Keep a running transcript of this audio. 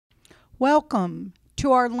Welcome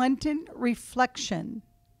to our Lenten reflection.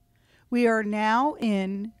 We are now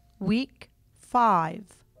in week 5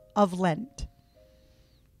 of Lent.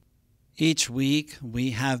 Each week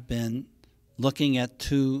we have been looking at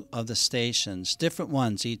 2 of the stations, different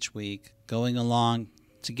ones each week, going along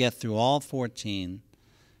to get through all 14.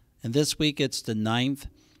 And this week it's the 9th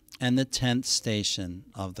and the 10th station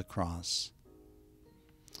of the cross.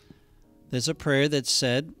 There's a prayer that's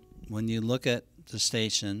said when you look at the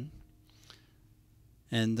station,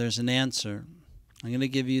 and there's an answer. I'm going to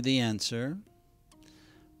give you the answer.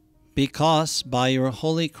 Because by your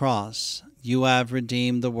holy cross you have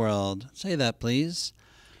redeemed the world. Say that, please.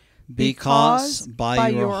 Because by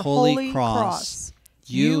your holy cross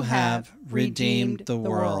you have redeemed the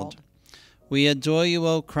world. We adore you,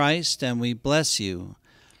 O Christ, and we bless you.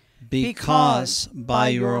 Because by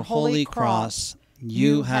your holy cross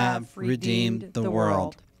you have redeemed the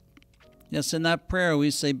world. Yes, in that prayer we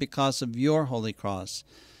say, because of your holy cross.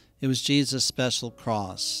 It was Jesus' special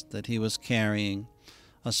cross that he was carrying.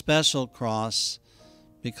 A special cross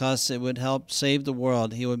because it would help save the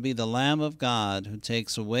world. He would be the Lamb of God who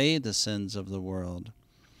takes away the sins of the world.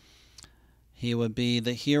 He would be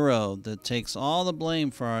the hero that takes all the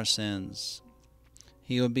blame for our sins.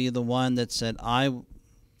 He would be the one that said, I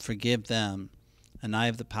forgive them, and I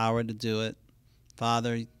have the power to do it.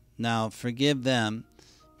 Father, now forgive them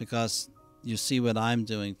because you see what I'm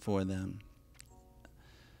doing for them.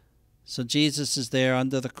 So Jesus is there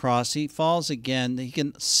under the cross. He falls again. He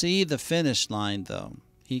can see the finish line, though.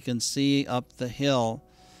 He can see up the hill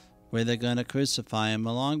where they're going to crucify him,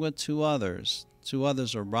 along with 2 others. 2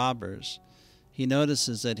 others are robbers. He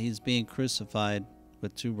notices that he's being crucified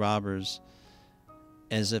with 2 robbers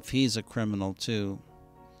as if he's a criminal too.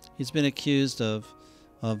 He's been accused of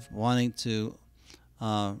wanting to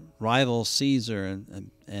rival Caesar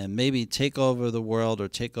and maybe take over the world or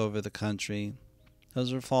take over the country.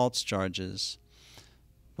 Those are false charges.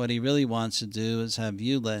 What he really wants to do is have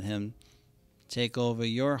you let him take over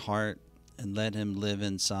your heart and let him live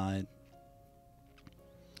inside.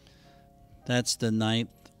 That's the 9th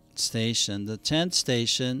station. The 10th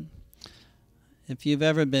station, if you've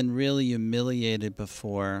ever been really humiliated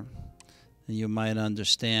before, you might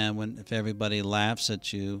understand if everybody laughs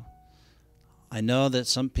at you. I know that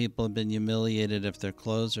some people have been humiliated if their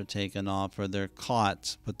clothes are taken off or they're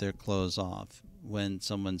caught with their clothes off when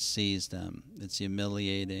someone sees them. It's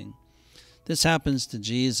humiliating. This happens to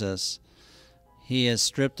Jesus. He is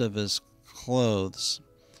stripped of his clothes.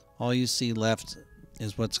 All you see left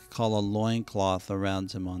is what's called a loincloth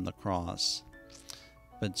around him on the cross.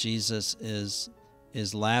 But Jesus is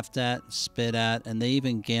laughed at, spit at, and they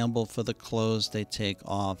even gamble for the clothes they take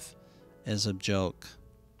off as a joke.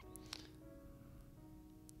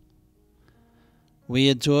 We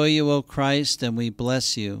adore you, O Christ, and we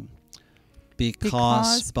bless you,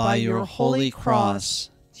 because by your holy cross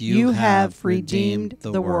you have redeemed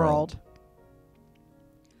the world.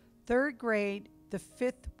 3rd grade, the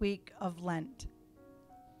 5th week of Lent.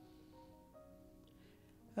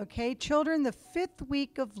 Okay, children, the 5th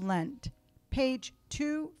week of Lent, page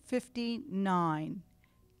 259.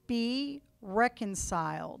 Be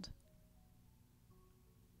reconciled.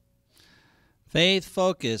 Faith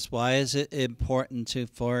focus. Why is it important to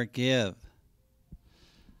forgive?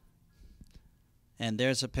 And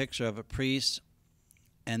there's a picture of a priest,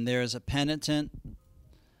 and there's a penitent.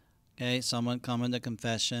 Okay, someone coming to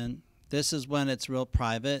confession. This is when it's real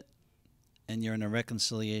private, and you're in a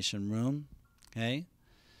reconciliation room. Okay,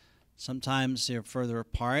 sometimes you're further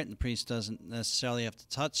apart, and the priest doesn't necessarily have to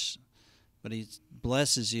touch, but he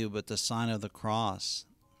blesses you with the sign of the cross.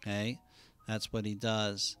 Okay, that's what he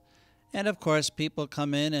does. And of course, people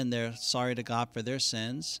come in and they're sorry to God for their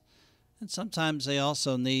sins. And sometimes they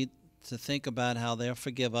also need to think about how they'll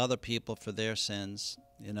forgive other people for their sins.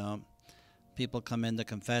 You know, people come into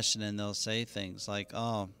confession and they'll say things like,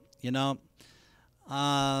 oh,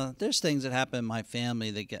 there's things that happen in my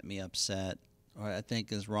family that get me upset or I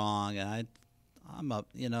think is wrong. And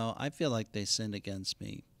I feel like they sinned against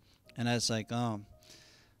me. And I was like, oh,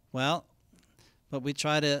 well, but we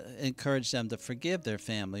try to encourage them to forgive their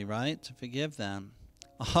family, right? To forgive them.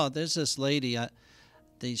 Oh, there's this lady.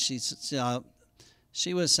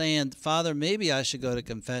 She was saying, Father, maybe I should go to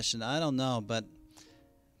confession. I don't know, but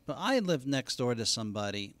I live next door to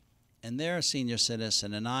somebody, and they're a senior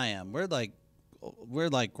citizen, and I am. We're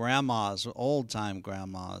like grandmas, old time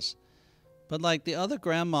grandmas. But like the other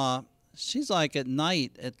grandma, she's like at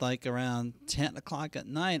night, at like around 10 o'clock at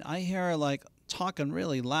night, I hear her like talking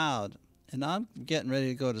really loud. And I'm getting ready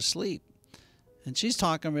to go to sleep. And she's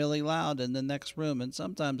talking really loud in the next room. And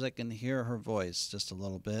sometimes I can hear her voice just a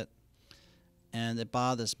little bit. And it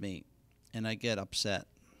bothers me. and I get upset.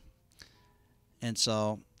 And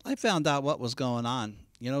so I found out what was going on.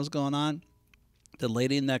 You know what was going on? The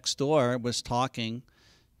lady next door was talking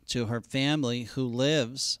to her family who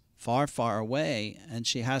lives far, far away, and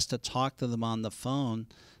she has to talk to them on the phone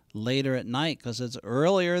later at night because it's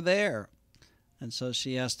earlier there. And so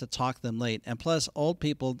she has to talk to them late. And plus, old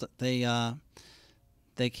people, they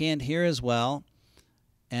can't hear as well,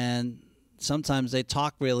 and sometimes they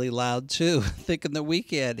talk really loud too, thinking that we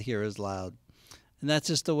can't hear as loud. And that's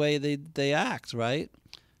just the way they act, right?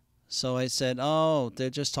 So I said, oh, they're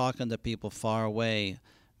just talking to people far away.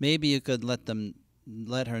 Maybe you could let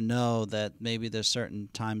her know that maybe there's certain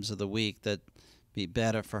times of the week that be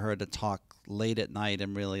better for her to talk late at night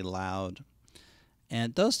and really loud.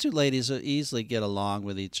 And those two ladies will easily get along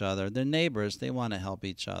with each other. They're neighbors. They want to help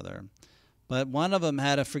each other. But one of them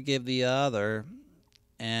had to forgive the other,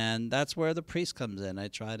 and that's where the priest comes in. I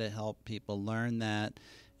try to help people learn that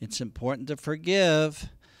it's important to forgive.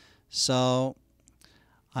 So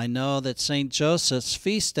I know that St. Joseph's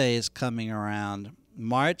feast day is coming around.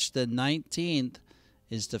 March the 19th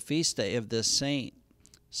is the feast day of this saint.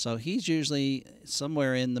 So he's usually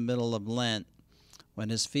somewhere in the middle of Lent when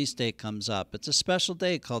his feast day comes up. It's a special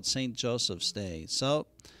day called St. Joseph's Day. So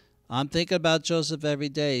I'm thinking about Joseph every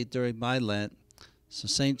day during my Lent. So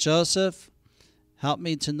St. Joseph, help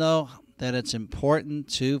me to know that it's important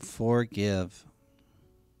to forgive.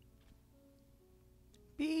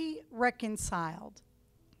 Be reconciled.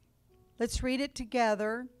 Let's read it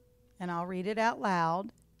together, and I'll read it out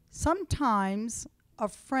loud. Sometimes a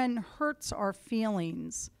friend hurts our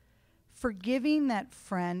feelings. Forgiving that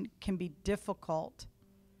friend can be difficult,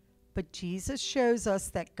 but Jesus shows us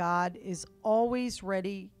that God is always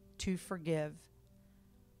ready to forgive.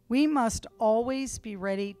 We must always be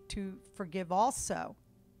ready to forgive also.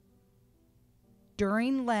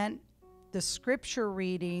 During Lent, the scripture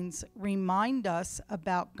readings remind us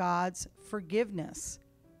about God's forgiveness.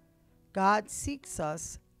 God seeks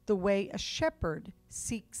us the way a shepherd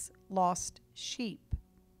seeks lost sheep.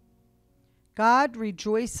 God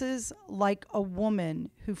rejoices like a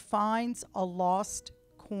woman who finds a lost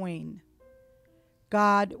coin.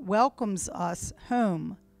 God welcomes us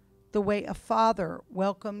home the way a father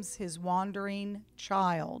welcomes his wandering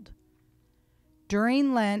child.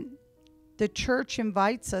 During Lent, the church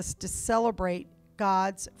invites us to celebrate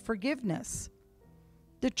God's forgiveness.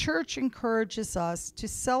 The church encourages us to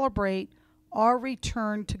celebrate our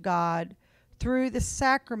return to God through the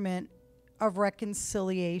sacrament of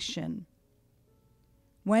reconciliation.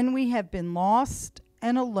 When we have been lost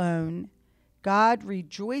and alone, God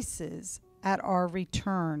rejoices at our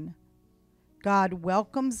return. God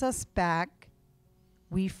welcomes us back.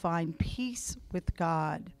 We find peace with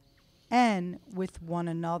God and with one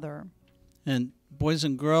another. And boys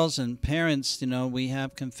and girls and parents, we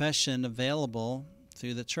have confession available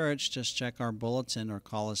through the church. Just check our bulletin or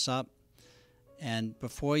call us up. And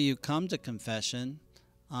before you come to confession,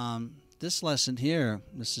 this lesson here,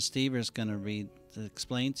 Mr. Stever is going to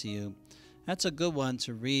explain to you. That's a good one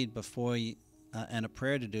to read before you, and a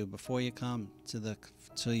prayer to do before you come to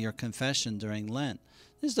your confession during Lent.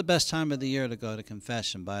 This is the best time of the year to go to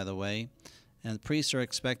confession, by the way, and the priests are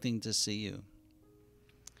expecting to see you.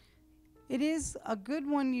 It is a good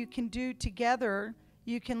one you can do together.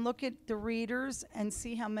 You can look at the readers and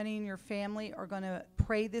see how many in your family are going to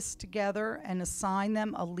pray this together and assign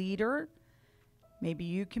them a leader. Maybe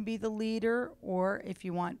you can be the leader, or if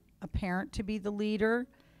you want a parent to be the leader.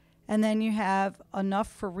 And then you have enough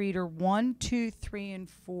for reader 1, 2, 3, and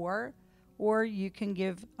 4, or you can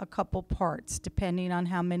give a couple parts depending on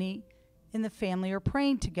how many in the family are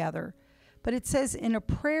praying together. But it says, in a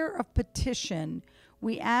prayer of petition,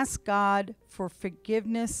 we ask God for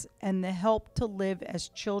forgiveness and the help to live as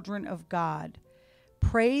children of God.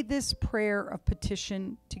 Pray this prayer of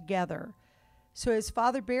petition together. So as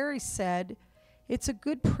Father Barry said, it's a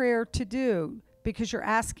good prayer to do because you're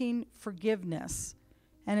asking forgiveness.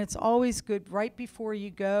 And it's always good right before you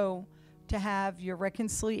go to have your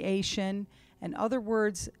reconciliation. And other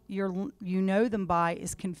words you know them by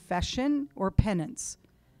is confession or penance.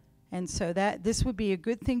 And so this would be a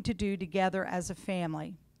good thing to do together as a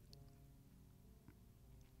family.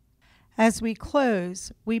 As we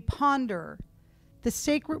close, we ponder the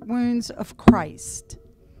sacred wounds of Christ.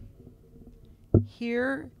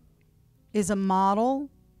 Here is a model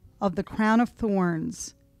of the crown of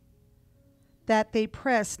thorns that they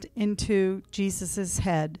pressed into Jesus'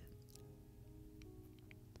 head.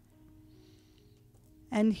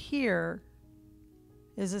 And here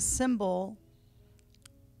is a symbol,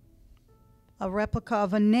 a replica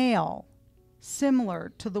of a nail,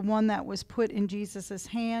 similar to the one that was put in Jesus'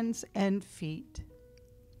 hands and feet.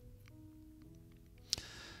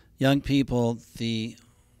 Young people, the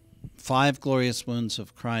 5 glorious wounds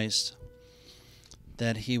of Christ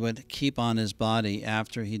that he would keep on his body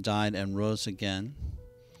after he died and rose again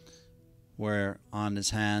were on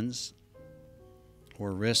his hands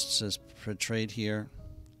or wrists, as portrayed here,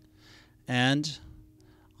 and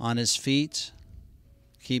on his feet,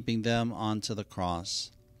 keeping them onto the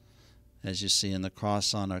cross, as you see in the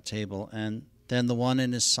cross on our table, and then the one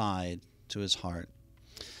in his side to his heart.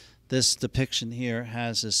 This depiction here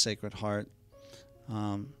has his Sacred Heart.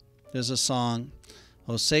 There's a song,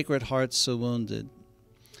 "O Sacred Heart So Wounded."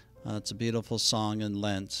 It's a beautiful song in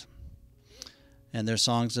Lent. And there's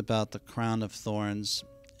songs about the crown of thorns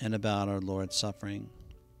and about our Lord's suffering.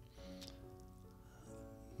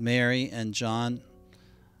 Mary and John,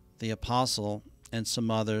 the apostle, and some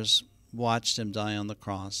others watched him die on the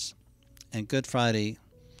cross. And Good Friday,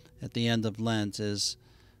 at the end of Lent, is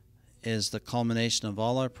the culmination of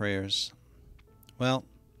all our prayers. Well,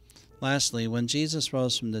 lastly, when Jesus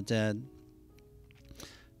rose from the dead,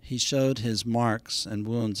 he showed his marks and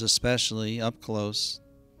wounds, especially up close,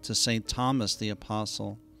 to St. Thomas the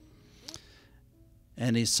Apostle.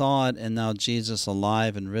 And he saw it, and now Jesus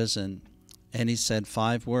alive and risen. And he said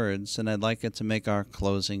 5 words, and I'd like it to make our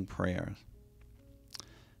closing prayer.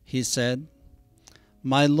 He said,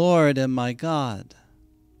 "My Lord and my God."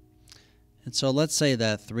 And so let's say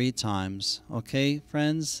that 3 times, okay,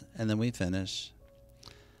 friends? And then we finish.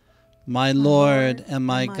 My Lord and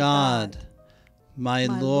my God. My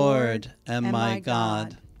Lord and my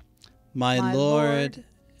God. My Lord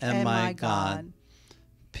and my God.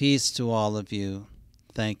 Peace to all of you.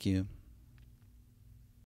 Thank you.